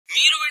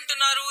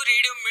వింటున్నారు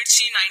రేడియో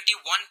మిర్చి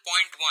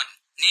 91.1.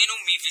 నేను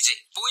మీ విజయ్.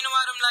 పోయిన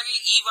వారం లాగే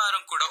ఈ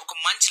వారం కూడా ఒక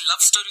మంచి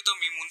లవ్ స్టోరీతో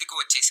మీ ముందుకు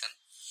వచ్చేసాను.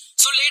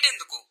 సో లేట్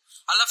ఎందుకు,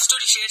 ఆ లవ్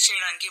స్టోరీ షేర్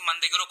చేయడానికి మన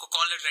దగ్గర ఒక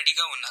కాలర్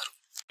రెడీగా ఉన్నారు.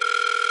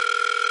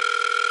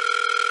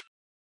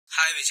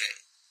 Hi Vijay,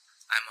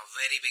 I'm a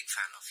very big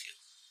fan of you.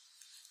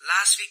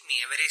 Last week మీ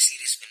ఎవరే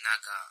సిరీస్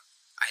విన్నాక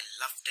I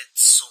loved it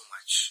so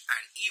much.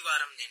 And ఈ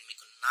వారం నేను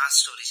మీకు నా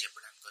స్టోరీ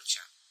చెప్పడానికి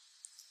వచ్చాను.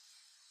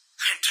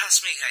 అండ్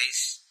ట్రస్ట్ మీ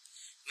గైస్,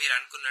 మీరు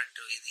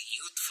అనుకున్నట్టు ఇది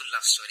యూత్ఫుల్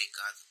లవ్ స్టోరీ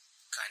కాదు,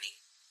 కానీ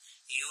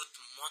యూత్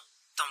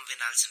మొత్తం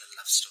వినాల్సిన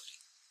love story.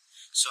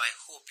 So I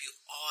hope you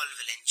all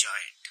will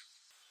enjoy it.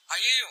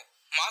 అయ్యో,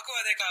 మాకు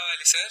అదే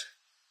కావాలి సార్.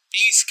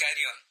 Please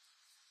carry on.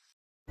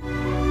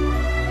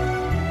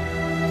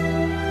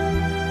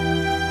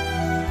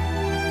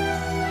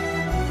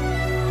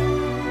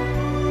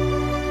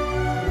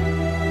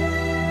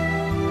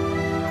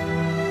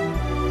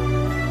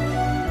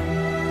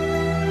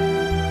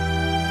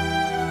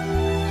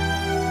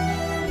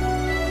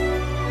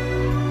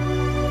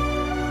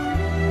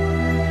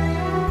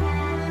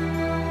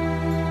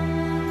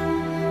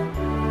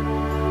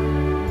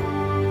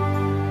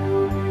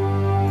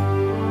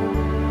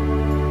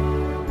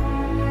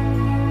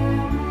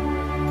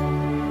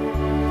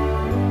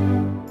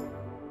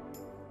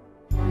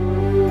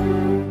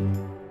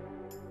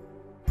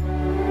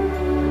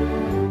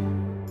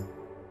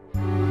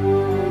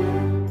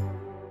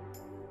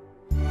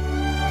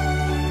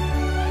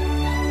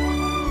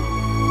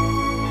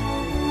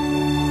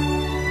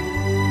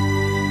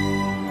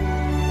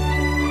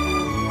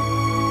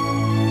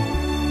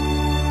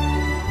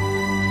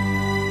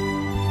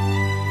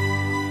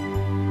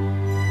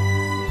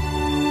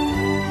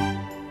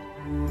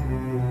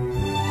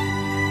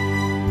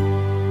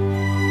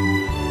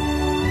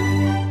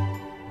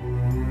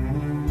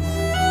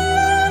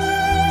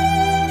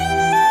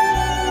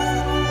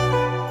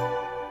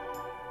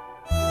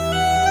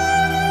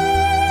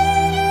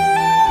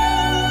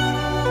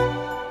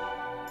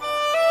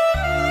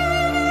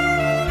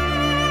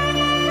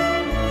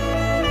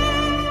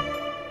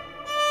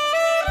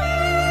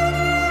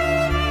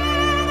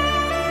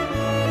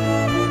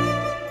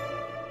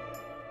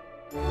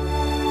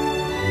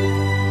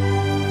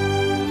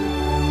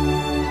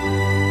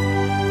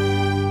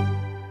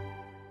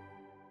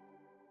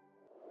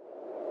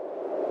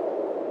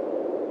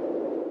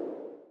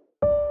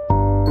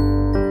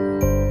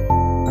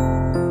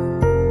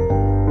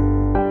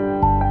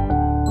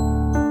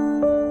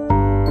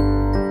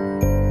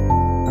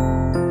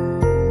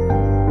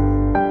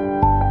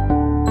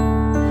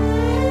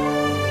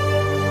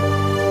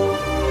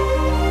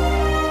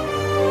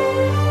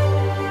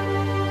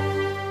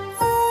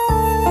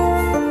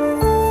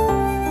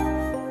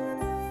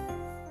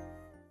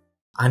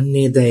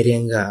 అన్నే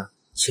ధైర్యంగా,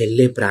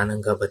 చెల్లె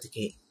ప్రాణంగా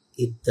బతికే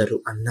ఇద్దరు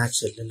అన్నా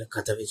చెల్లెల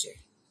కథ విజయ్.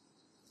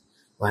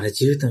 వాళ్ళ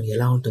జీవితం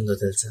ఎలా ఉంటుందో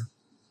తెలుసా?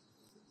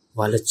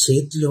 వాళ్ళ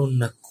చేతిలో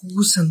ఉన్న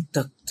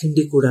కూసంత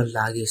తిండి కూడా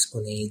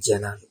లాగేసుకునే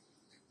జనాలు.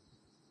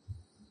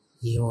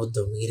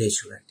 ఏమవుద్దో మీరే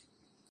చూడండి.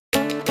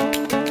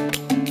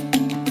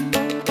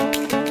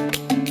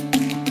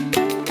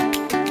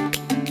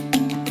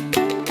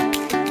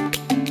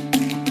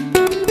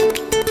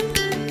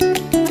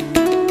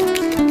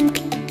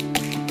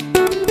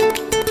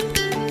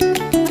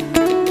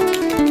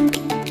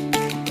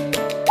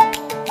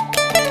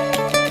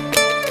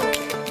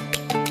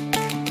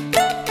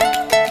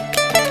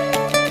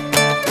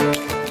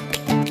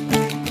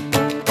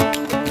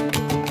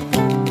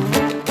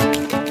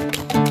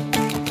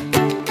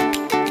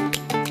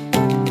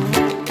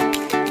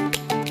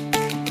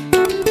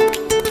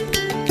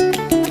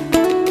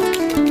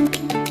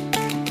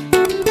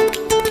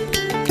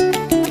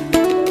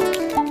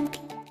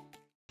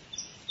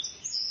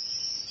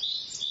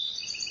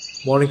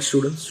 Morning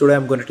students, today I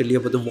am going to tell you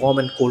about the warm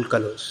and cold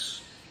colors.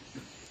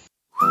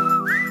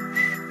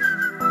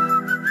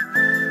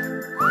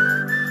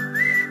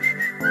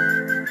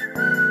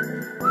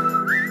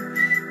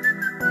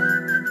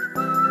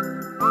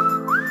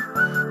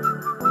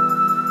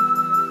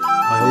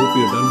 I hope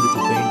you're done with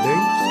your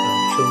paintings.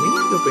 Show me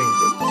your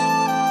paintings.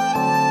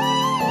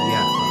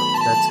 Yeah,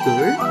 that's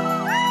good.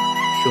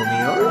 Show me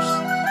yours.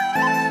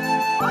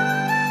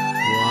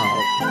 Wow,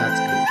 that's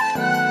great.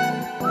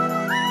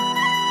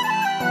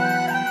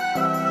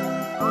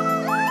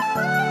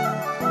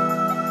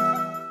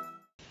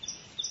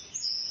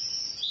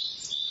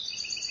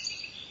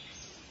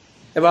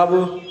 ఏ బాబు,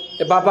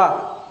 ఏ పాప,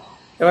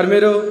 ఎవరు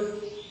మీరు?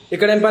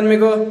 ఇక్కడ ఏం పని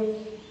మీకు?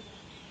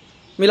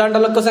 మీలాంటి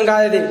వాళ్ళ కోసం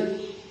కాదు ఇది.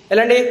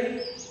 వెళ్ళండి,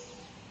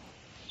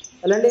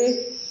 వెళ్ళండి,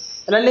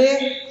 వెళ్ళండి.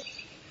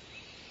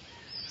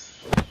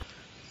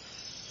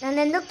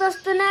 నన్ను ఎందుకు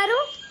తోస్తున్నారు?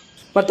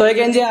 మరి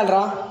తోయకేం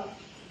చేయాలరా?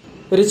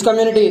 రిచ్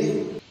కమ్యూనిటీ ఇది.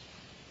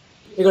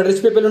 ఇక్కడ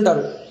రిచ్ పీపుల్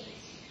ఉంటారు.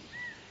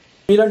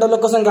 మీలాంటి వాళ్ళ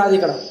కోసం కాదు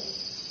ఇక్కడ.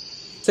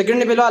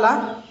 సెక్యూరిటీని పిలవాలా?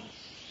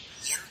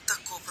 ఎంత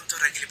కోపంతో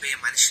రగిలిపోయే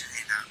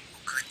మనిషినైనా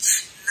ఒక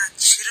చిన్న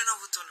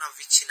చిరునవ్వుతో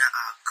నవ్విచ్చిన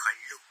ఆ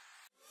కళ్ళు.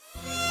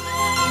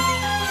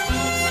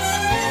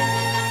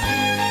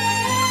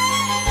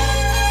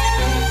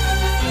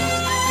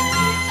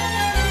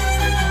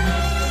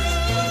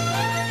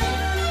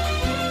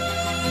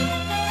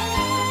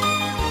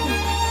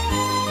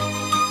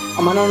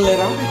 అమ్మ నాన్న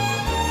లేరా?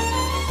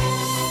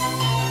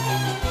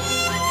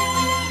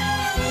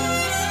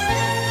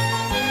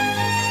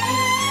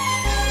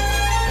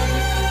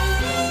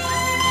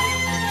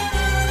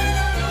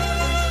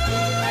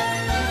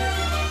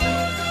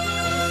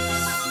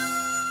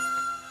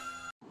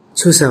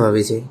 చూసావా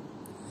విజయ్,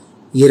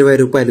 20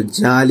 రూపాయలు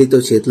జాలితో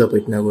చేతిలో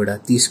పెట్టినా కూడా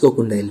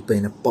తీసుకోకుండా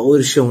వెళ్ళిపోయిన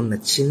పౌరుషం ఉన్న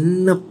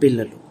చిన్న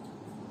పిల్లలు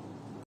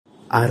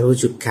ఆ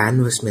రోజు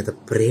క్యాన్వాస్ మీద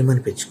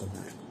ప్రేమను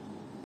పెంచుకున్నారు.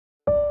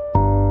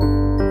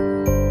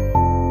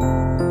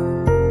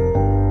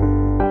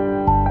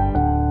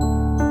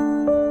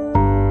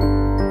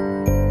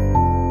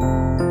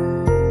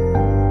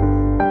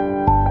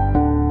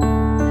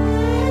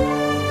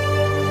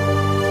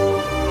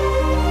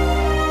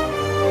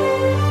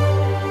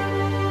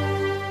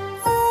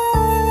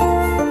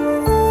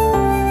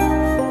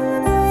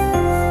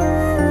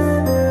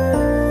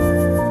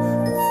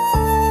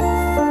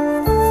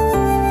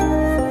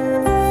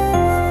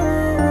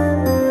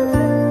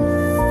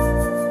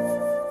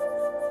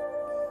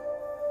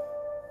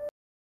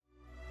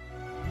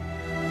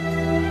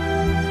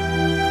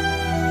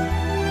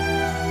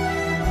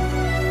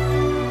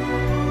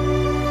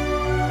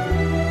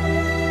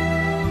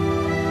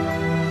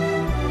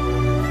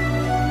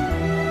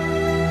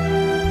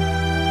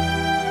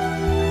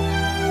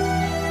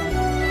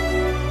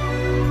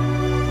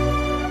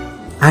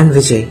 అండ్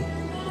విజయ్,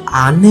 ఆ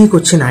అన్నయ్యకు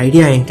వచ్చిన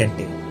ఐడియా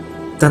ఏంటంటే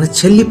తన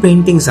చెల్లి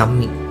పెయింటింగ్స్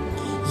అమ్మి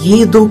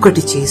ఏదో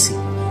ఒకటి చేసి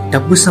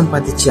డబ్బు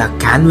సంపాదించి ఆ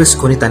క్యాన్వాస్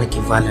కొని తనకి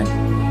ఇవ్వాలని.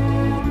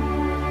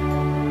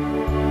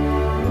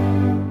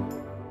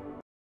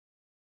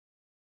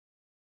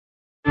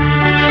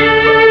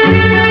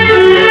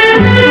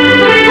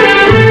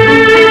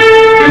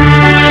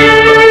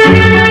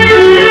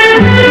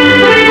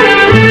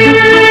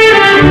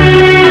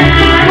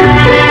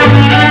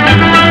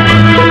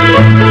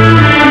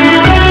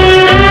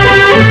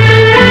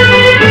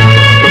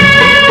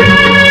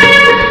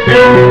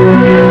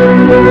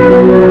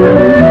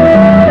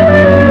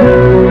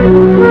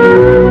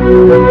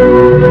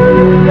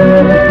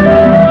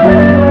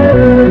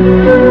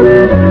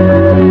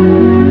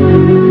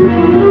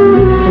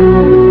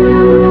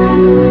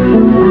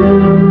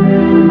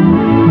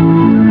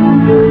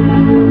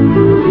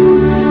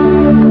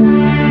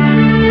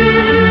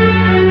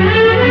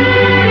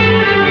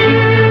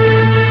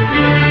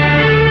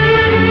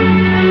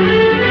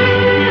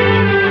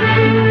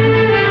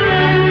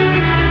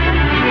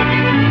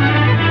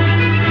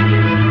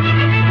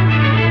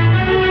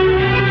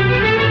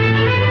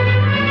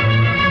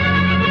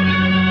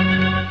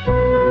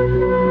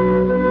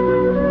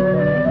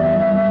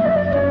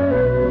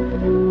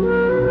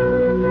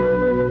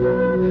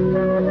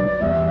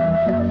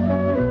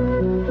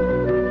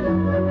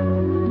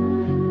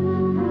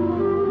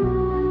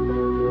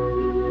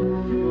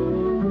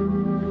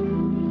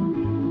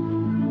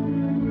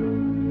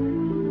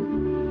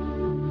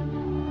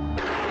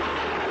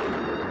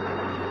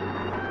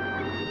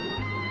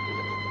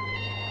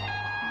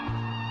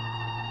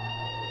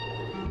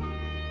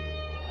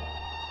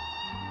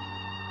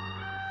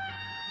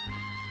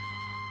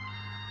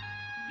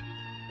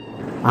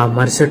 ఆ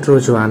మరుసటి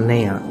రోజు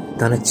అన్నయ్య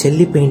తన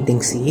చెల్లి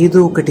పెయింటింగ్స్ ఏదో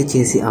ఒకటి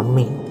చేసి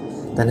అమ్మి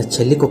తన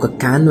చెల్లికి ఒక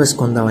క్యాన్వాస్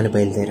కొందామని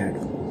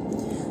బయలుదేరాడు.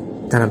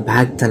 తన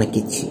బ్యాగ్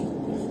తనకిచ్చి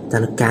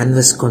తను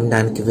క్యాన్వాస్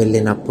కొనడానికి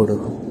వెళ్ళినప్పుడు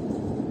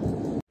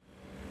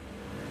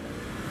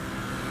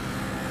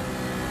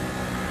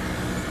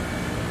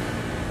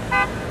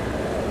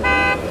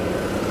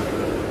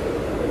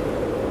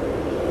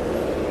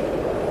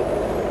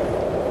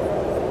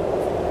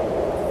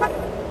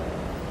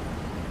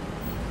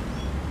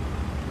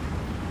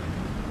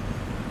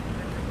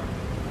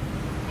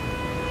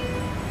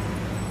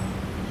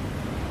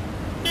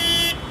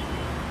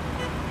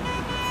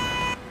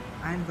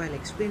And while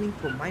explaining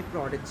for my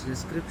product's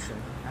description,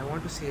 I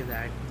want to say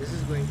that this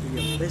is going to be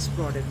a best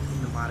product in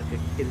the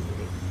market till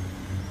today.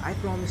 I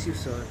promise you,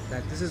 sir,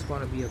 that this is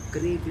going to be a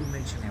great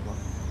invention ever.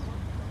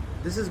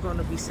 This is going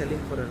to be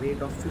selling for a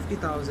rate of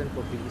 50,000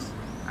 per piece,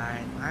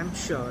 and I'm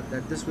sure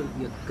that this will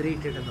be a great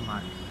hit in the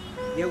market.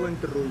 We are going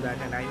to rule that,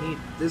 and I need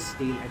this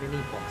deal at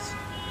any cost.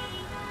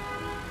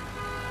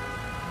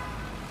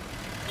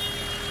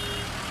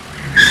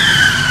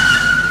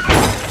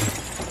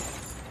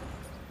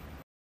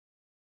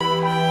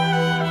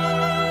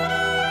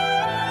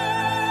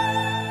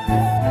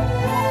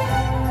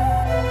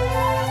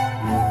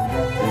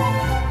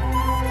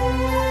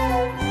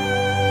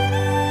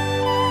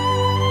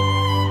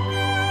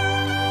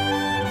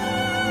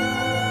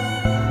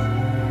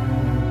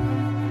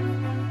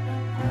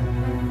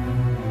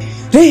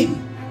 రే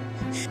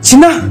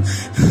చిన్న,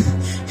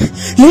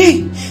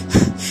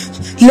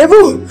 లేవు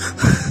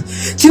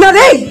చిన్న,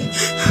 రే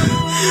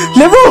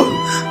లేవు.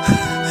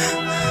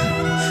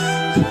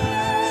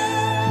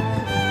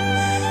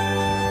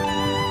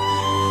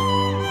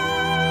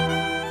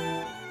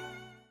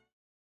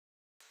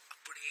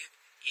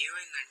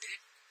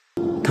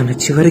 తన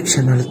చివరి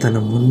క్షణాలు తన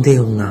ముందే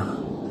ఉన్న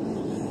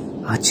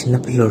ఆ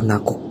చిన్నపిల్లోడు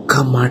నాకు ఒక్క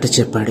మాట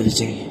చెప్పాడు,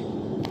 విజయ్.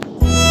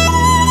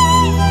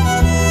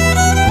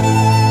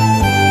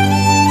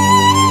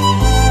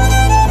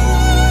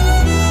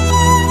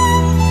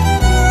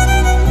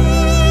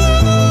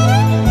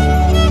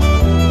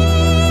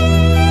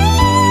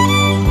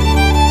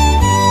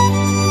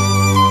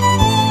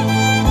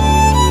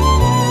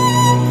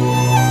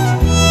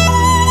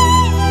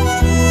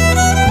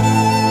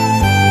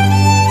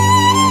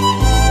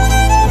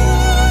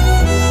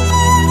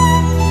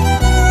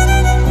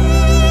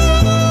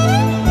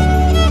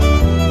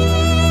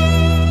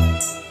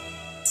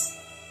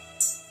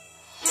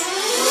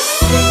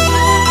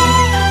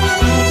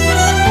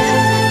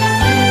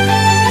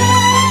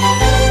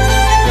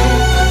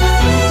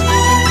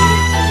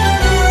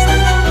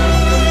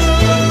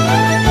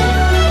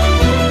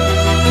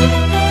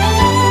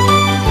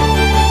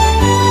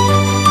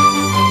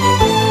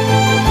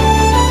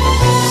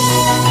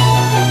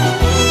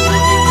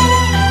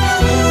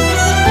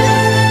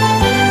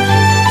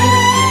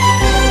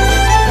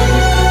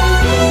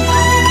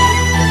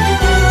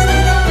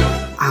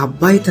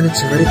 అబ్బాయి తన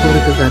చివరి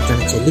కోరికగా తన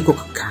చెల్లికి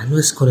ఒక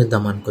క్యాన్వాస్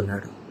కొనిద్దాం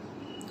అనుకున్నాడు.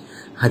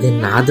 అది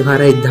నా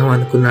ద్వారా ఇద్దాం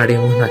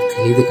అనుకున్నాడేమో నాకు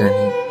తెలియదు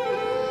కానీ,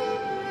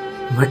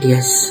 but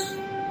yes,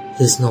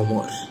 he's no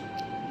more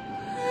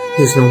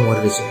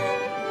Vijay.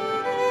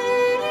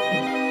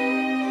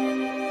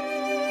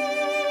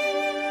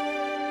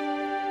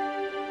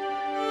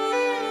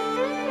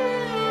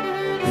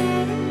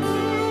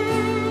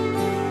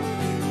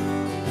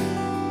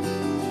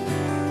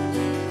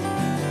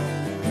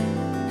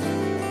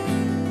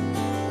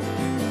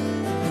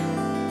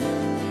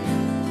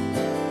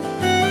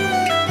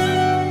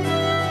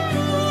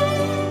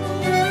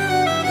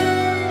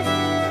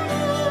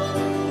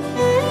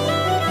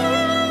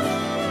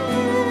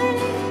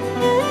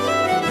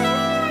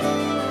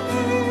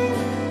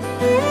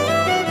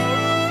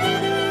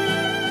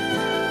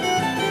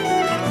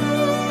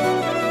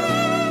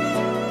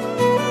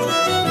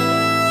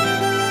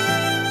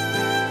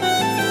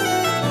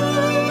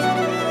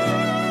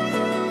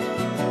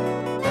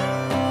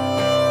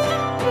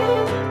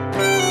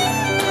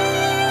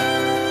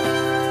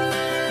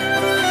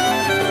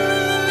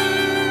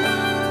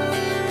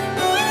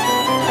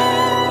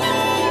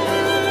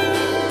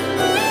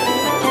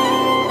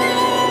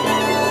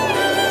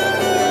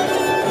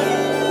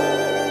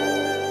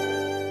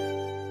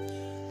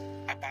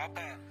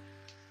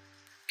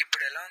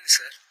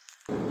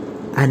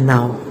 And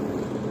now,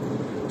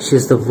 she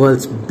is the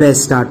world's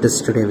best artist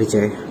today,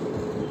 Vijay.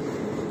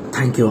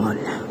 Thank you all.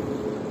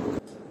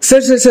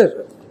 Sir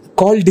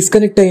call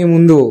disconnect అయ్యే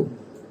ముందు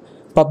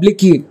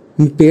పబ్లిక్కి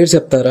మీ పేరు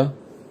చెప్తారా?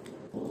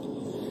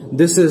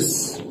 This is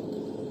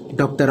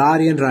Dr.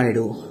 Aryan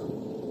Rayudu,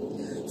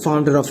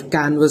 founder of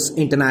Canvas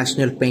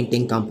International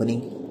Painting Company.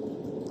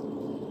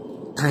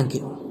 Thank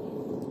you.